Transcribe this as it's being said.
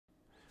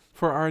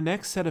For our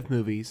next set of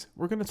movies,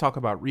 we're going to talk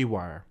about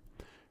Rewire.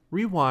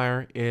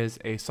 Rewire is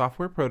a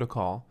software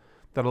protocol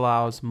that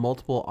allows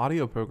multiple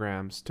audio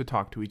programs to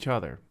talk to each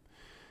other.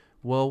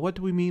 Well, what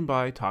do we mean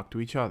by talk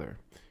to each other?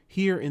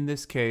 Here in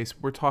this case,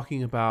 we're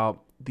talking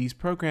about these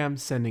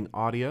programs sending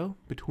audio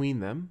between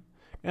them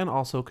and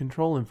also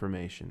control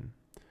information.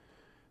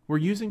 We're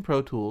using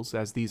Pro Tools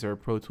as these are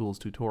Pro Tools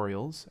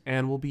tutorials,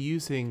 and we'll be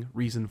using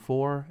Reason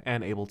 4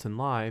 and Ableton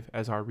Live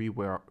as our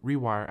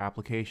Rewire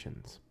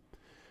applications.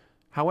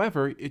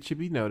 However, it should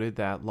be noted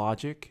that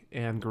Logic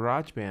and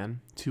GarageBand,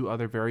 two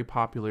other very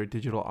popular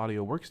digital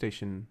audio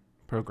workstation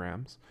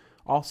programs,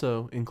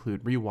 also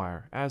include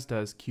Rewire, as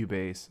does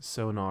Cubase,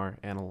 Sonar,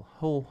 and a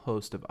whole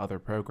host of other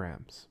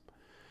programs.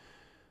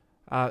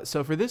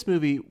 So for this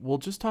movie, we'll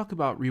just talk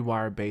about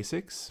Rewire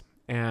basics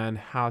and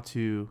how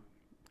to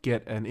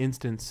get an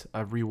instance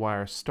of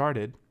Rewire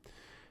started.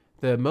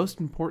 The most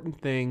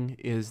important thing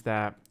is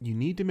that you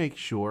need to make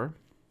sure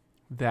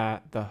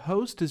that the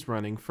host is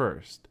running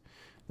first.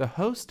 The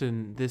host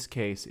in this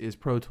case is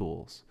Pro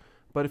Tools,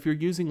 but if you're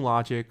using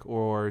Logic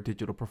or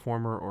Digital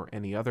Performer or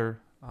any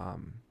other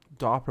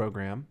DAW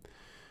program,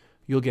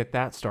 you'll get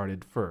that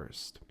started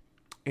first.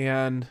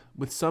 And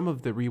with some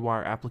of the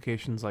Rewire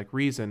applications like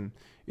Reason,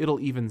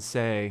 it'll even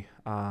say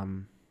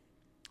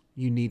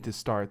you need to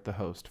start the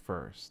host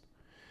first.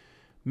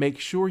 Make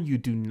sure you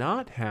do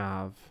not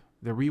have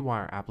the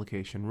Rewire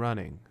application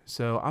running.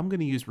 So I'm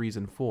going to use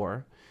Reason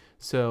 4.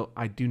 So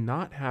I do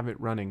not have it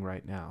running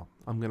right now.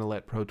 I'm going to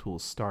let Pro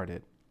Tools start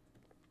it.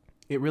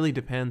 It really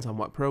depends on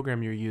what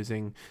program you're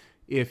using.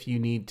 If you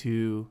need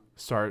to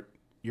start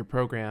your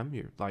program,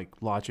 like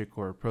Logic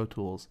or Pro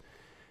Tools,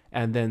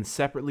 and then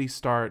separately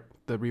start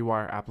the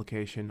Rewire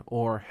application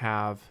or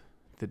have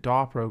the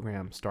DAW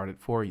program start it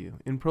for you.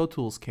 In Pro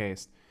Tools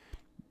case,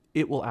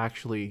 it will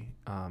actually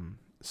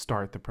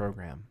start the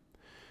program.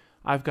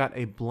 I've got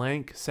a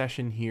blank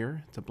session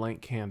here. It's a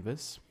blank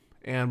canvas,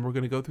 and we're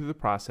going to go through the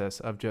process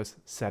of just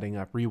setting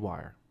up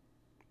Rewire.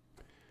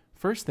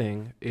 First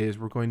thing is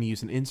we're going to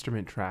use an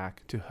instrument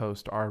track to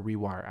host our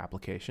Rewire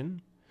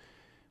application.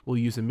 We'll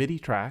use a MIDI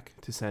track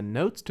to send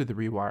notes to the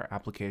Rewire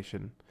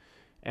application,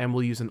 and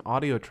we'll use an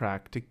audio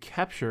track to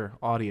capture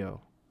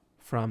audio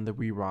from the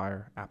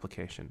Rewire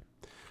application.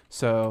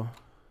 So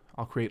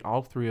I'll create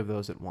all three of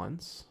those at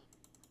once.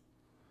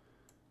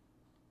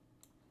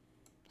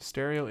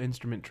 Stereo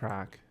instrument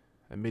track,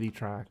 a MIDI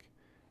track,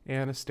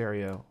 and a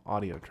stereo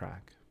audio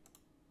track.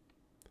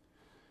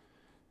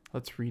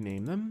 Let's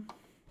rename them.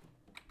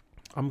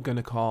 I'm going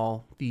to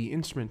call the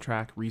instrument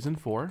track Reason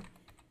 4.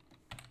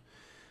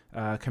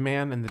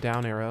 Command and the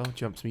down arrow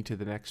jumps me to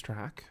the next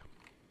track.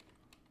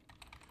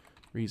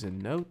 Reason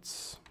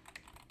Notes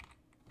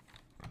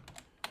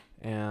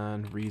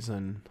and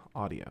Reason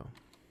Audio.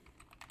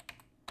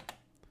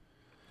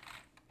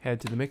 Head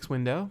to the mix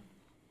window.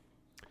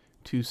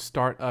 To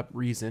start up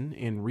Reason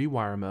in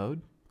Rewire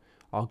mode,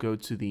 I'll go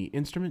to the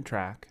instrument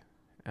track,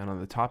 and on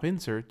the top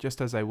insert,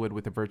 just as I would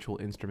with a virtual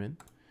instrument,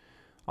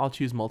 I'll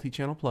choose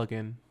multi-channel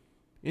plugin,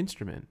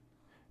 instrument,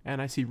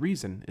 and I see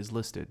Reason is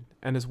listed.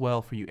 And as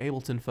well, for you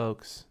Ableton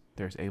folks,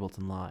 there's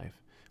Ableton Live.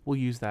 We'll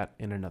use that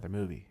in another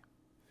movie.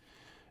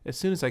 As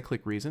soon as I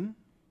click Reason,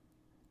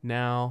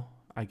 now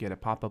I get a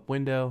pop-up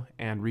window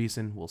and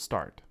Reason will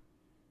start.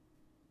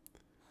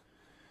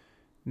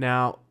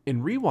 Now,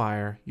 in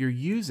Rewire, you're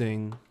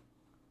using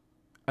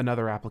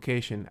another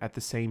application at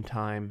the same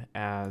time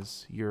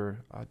as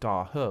your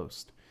DAW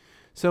host.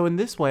 So in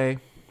this way,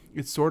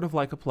 it's sort of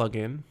like a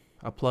plugin.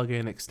 A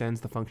plugin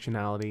extends the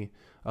functionality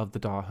of the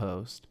DAW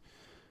host,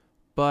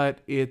 but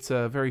it's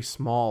a very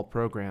small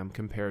program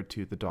compared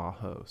to the DAW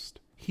host.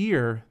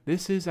 Here,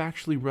 this is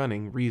actually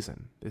running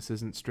Reason. This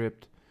isn't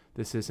stripped.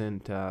 This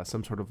isn't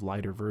some sort of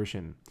lighter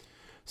version.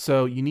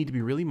 So you need to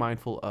be really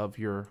mindful of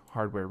your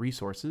hardware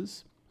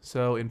resources.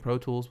 So in Pro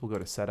Tools, we'll go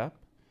to Setup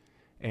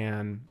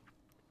and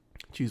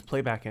choose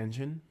Playback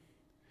Engine.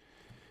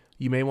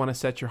 You may want to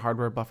set your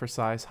hardware buffer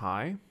size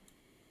high.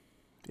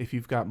 If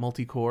you've got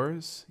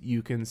multi-cores,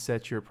 you can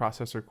set your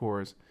processor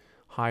cores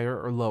higher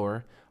or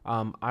lower.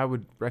 I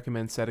would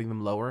recommend setting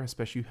them lower,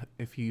 especially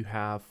if you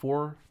have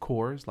 4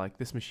 cores like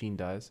this machine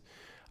does,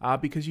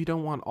 because you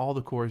don't want all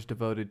the cores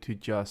devoted to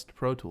just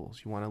Pro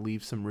Tools. You want to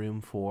leave some room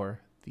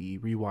for the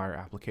Rewire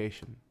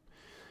application.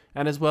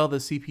 And as well, the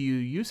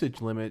CPU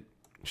usage limit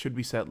should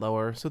be set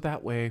lower, so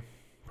that way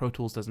Pro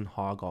Tools doesn't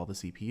hog all the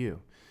CPU.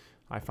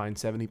 I find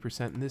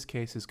 70% in this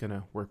case is going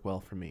to work well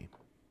for me.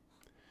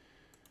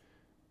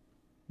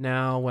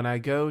 Now, when I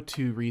go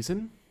to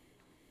Reason,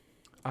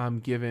 I'm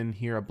given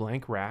here a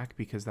blank rack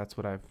because that's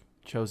what I've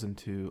chosen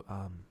to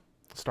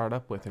start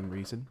up with in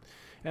Reason.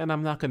 And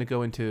I'm not going to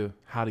go into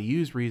how to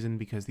use Reason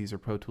because these are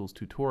Pro Tools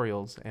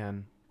tutorials,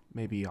 and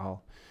maybe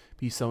I'll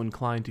be so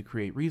inclined to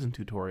create Reason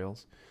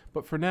tutorials.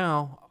 But for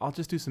now, I'll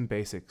just do some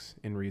basics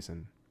in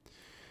Reason.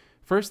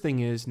 First thing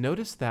is,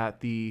 notice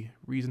that the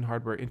Reason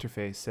hardware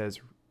interface says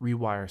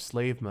Rewire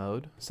slave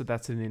mode, so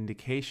that's an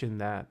indication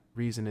that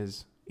Reason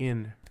is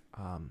in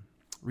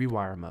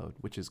Rewire mode,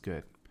 which is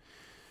good.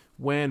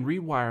 When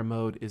Rewire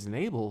mode is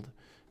enabled,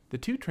 the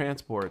two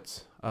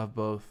transports of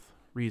both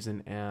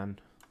Reason and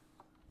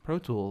Pro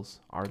Tools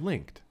are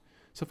linked.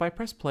 So if I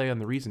press play on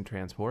the Reason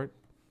transport,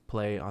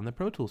 play on the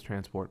Pro Tools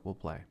transport will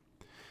play.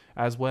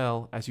 As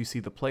well as you see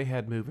the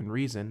playhead move in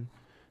Reason,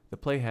 the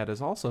playhead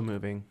is also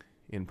moving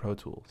in Pro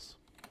Tools.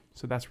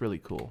 So that's really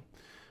cool.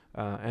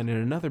 And in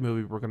another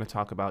movie, we're going to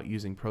talk about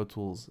using Pro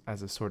Tools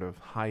as a sort of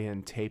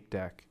high-end tape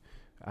deck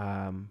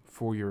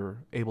for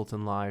your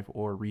Ableton Live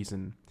or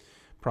Reason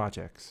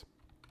projects.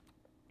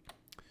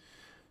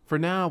 For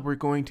now, we're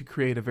going to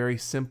create a very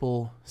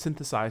simple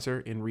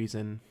synthesizer in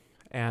Reason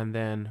and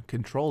then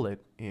control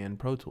it in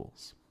Pro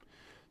Tools.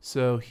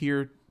 So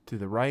here to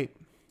the right,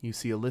 you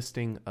see a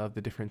listing of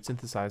the different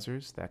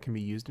synthesizers that can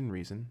be used in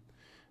Reason.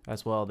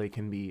 As well, they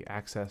can be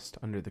accessed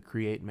under the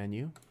Create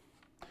menu.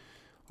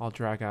 I'll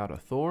drag out a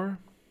Thor,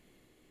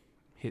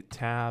 hit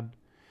Tab,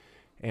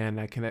 and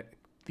I connect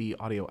the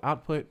audio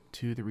output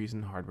to the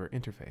Reason hardware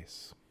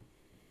interface.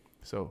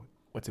 So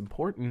what's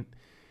important,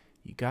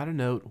 you got to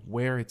note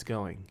where it's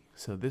going.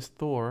 So this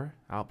Thor,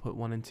 output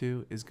 1 and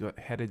 2, is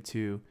headed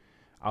to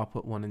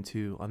output 1 and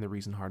 2 on the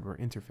Reason hardware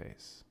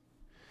interface.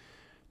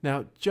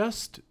 Now,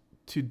 just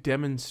to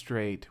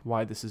demonstrate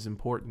why this is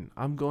important,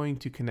 I'm going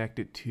to connect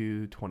it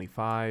to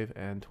 25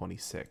 and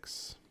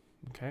 26.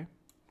 Okay?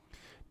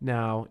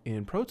 Now,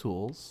 in Pro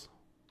Tools,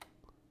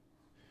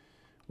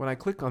 when I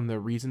click on the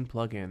Reason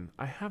plugin,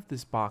 I have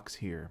this box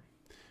here.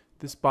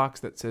 This box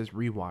that says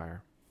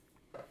Rewire.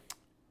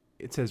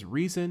 It says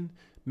Reason,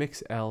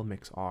 Mix L,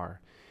 Mix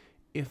R.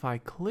 If I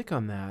click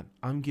on that,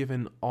 I'm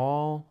given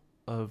all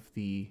of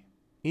the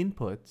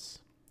inputs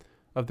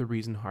of the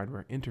Reason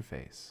hardware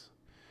interface.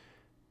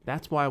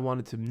 That's why I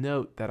wanted to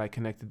note that I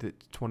connected it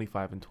to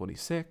 25 and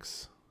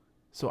 26.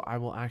 So I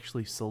will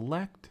actually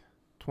select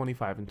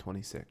 25 and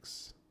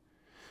 26.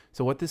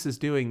 So what this is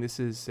doing, this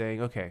is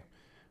saying, okay,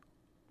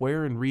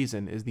 where in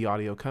Reason is the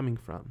audio coming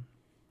from?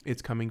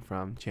 It's coming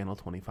from channel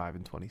 25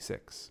 and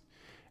 26.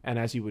 And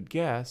as you would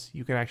guess,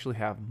 you can actually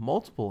have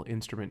multiple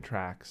instrument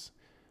tracks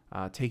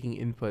taking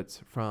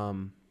inputs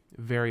from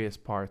various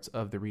parts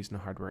of the Reason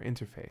hardware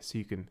interface. So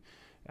you can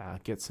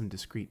get some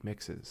discrete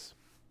mixes.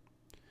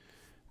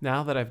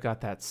 Now that I've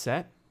got that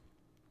set,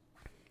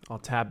 I'll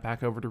tab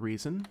back over to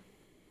Reason.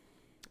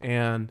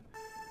 And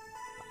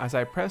as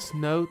I press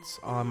notes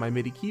on my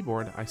MIDI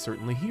keyboard, I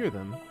certainly hear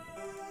them.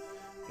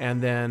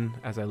 And then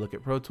as I look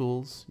at Pro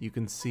Tools, you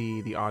can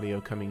see the audio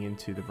coming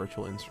into the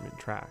virtual instrument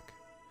track.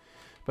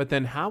 But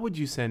then how would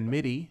you send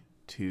MIDI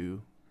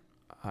to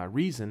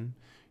Reason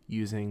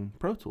using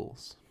Pro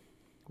Tools?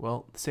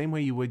 Well, the same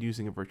way you would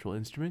using a virtual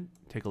instrument.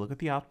 Take a look at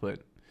the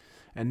output.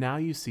 And now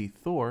you see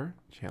Thor,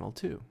 channel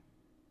 2.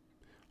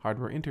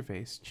 Hardware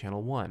interface,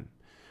 channel 1.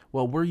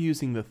 Well, we're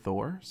using the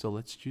Thor, so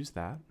let's choose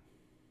that.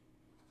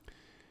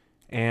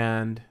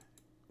 And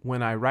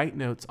when I write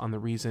notes on the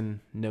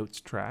Reason notes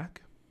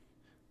track,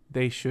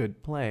 they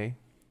should play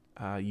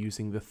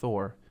using the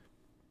Thor.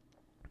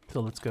 So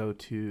let's go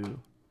to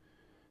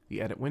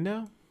the edit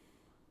window.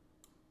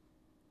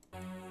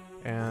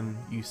 And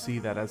you see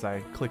that as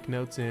I click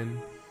notes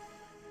in,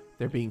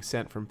 they're being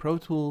sent from Pro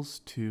Tools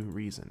to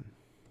Reason.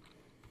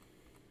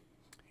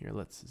 Here,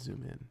 let's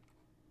zoom in.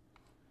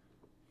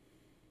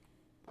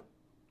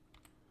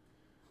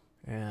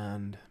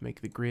 And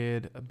make the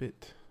grid a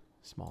bit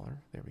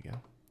smaller. There we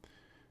go.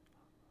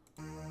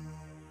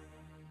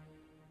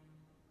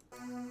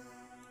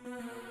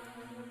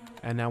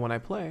 And now when I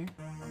play,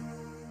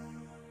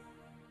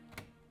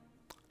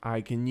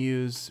 I can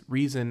use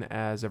Reason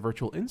as a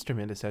virtual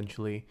instrument,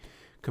 essentially,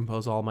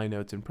 compose all my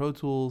notes in Pro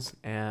Tools,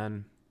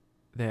 and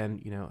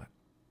then,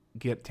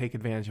 take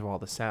advantage of all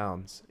the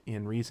sounds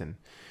in Reason.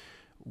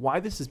 Why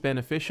this is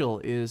beneficial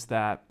is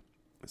that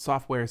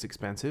software is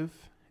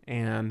expensive,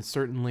 and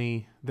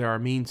certainly there are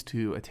means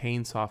to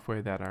attain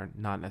software that are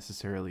not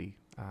necessarily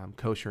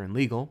kosher and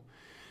legal.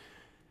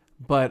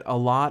 But a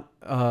lot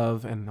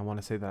of, and I want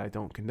to say that I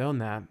don't condone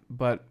that,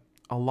 but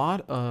a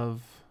lot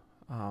of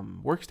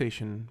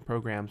workstation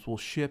programs will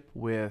ship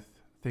with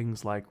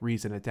things like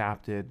Reason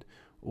Adapted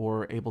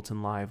or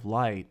Ableton Live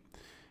Lite.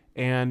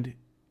 And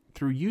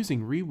through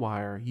using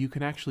Rewire, you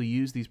can actually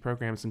use these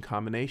programs in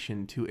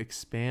combination to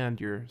expand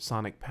your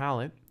sonic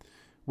palette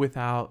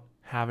without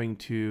having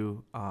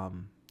to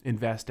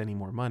invest any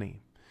more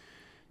money.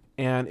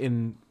 And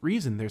in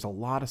Reason, there's a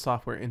lot of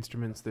software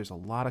instruments. There's a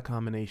lot of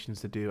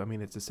combinations to do. I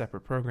mean, it's a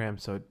separate program,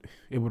 so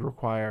it would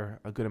require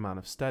a good amount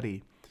of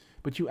study.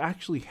 But you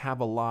actually have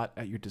a lot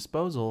at your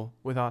disposal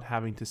without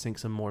having to sink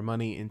some more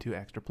money into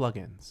extra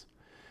plugins.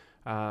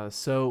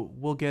 So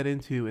we'll get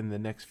into, in the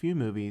next few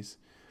movies,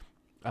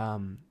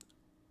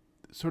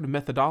 sort of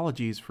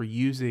methodologies for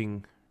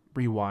using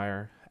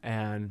Rewire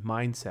and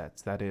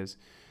mindsets. That is,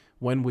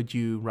 when would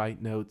you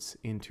write notes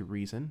into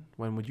Reason?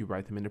 When would you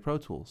write them into Pro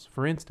Tools?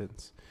 For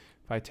instance,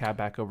 if I tab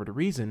back over to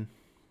Reason,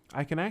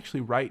 I can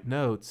actually write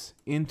notes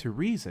into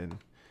Reason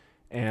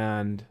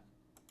and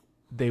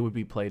they would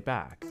be played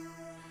back.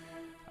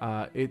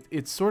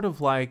 It's sort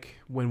of like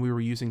when we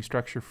were using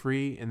Structure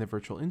Free in the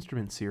Virtual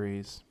Instrument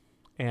series,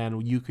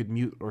 And you could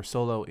mute or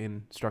solo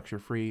in structure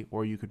free,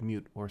 or you could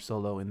mute or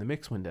solo in the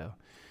mix window.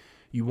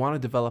 You want to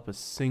develop a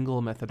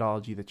single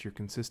methodology that you're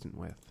consistent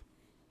with.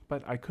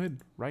 But I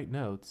could write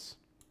notes,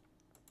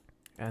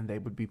 and they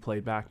would be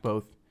played back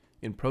both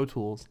in Pro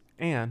Tools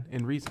and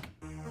in Reason.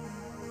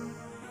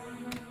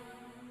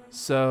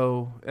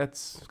 So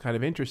that's kind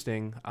of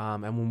interesting.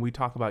 And when we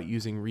talk about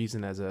using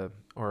Reason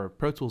or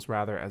Pro Tools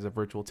rather, as a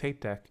virtual tape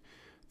deck,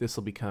 this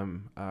will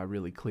become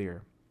really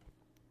clear.